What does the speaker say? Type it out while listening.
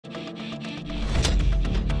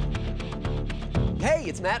Hey,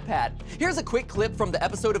 it's Matt Pat. Here's a quick clip from the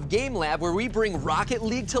episode of Game Lab where we bring Rocket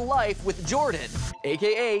League to life with Jordan,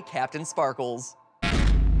 aka CaptainSparklez.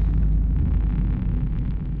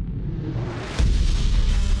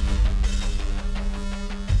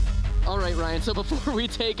 All right, Ryan, so before we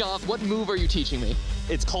take off, what move are you teaching me?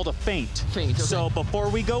 It's called a feint. Feint, okay. So before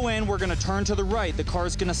we go in, we're gonna turn to the right. The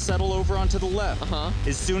car's gonna settle over onto the left.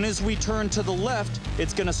 As soon as we turn to the left,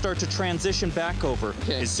 it's gonna start to transition back over.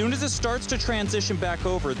 Okay. As soon as it starts to transition back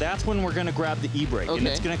over, that's when we're gonna grab the e-brake. Okay. And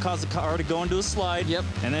it's gonna cause the car to go into a slide. Yep.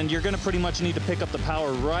 And then you're gonna pretty much need to pick up the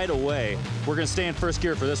power right away. We're gonna stay in first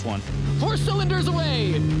gear for this one. 4 cylinders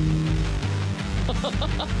away!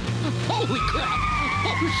 Holy crap!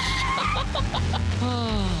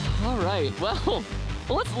 Oh, all right. Well,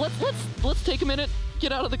 let's take a minute,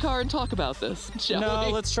 get out of the car, and talk about this, shall we? No,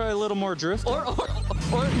 let's try a little more drift. Or no,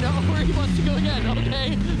 where he wants to go again.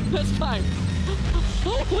 Okay, that's fine.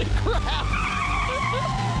 Holy crap!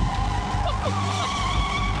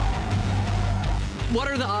 What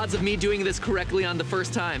are the odds of me doing this correctly on the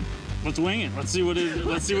first time? Let's wing it. Let's see what you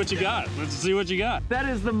got. Let's see what you got. That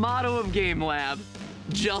is the motto of Game Lab.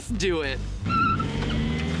 Just do it.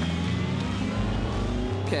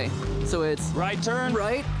 Okay, so it's right turn.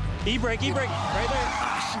 Right. E-brake, right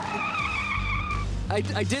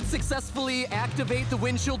there. I did successfully activate the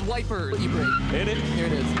windshield wiper. E-brake. Hit it. Here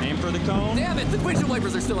it is. Aim for the cone. Damn it, the windshield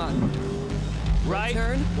wipers are still on. Right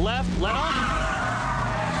turn. Left, let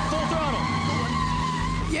off. Full throttle.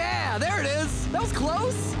 Yeah, there it is. That was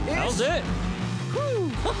close. That was it. Whew.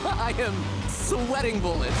 I am sweating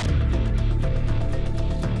bullets.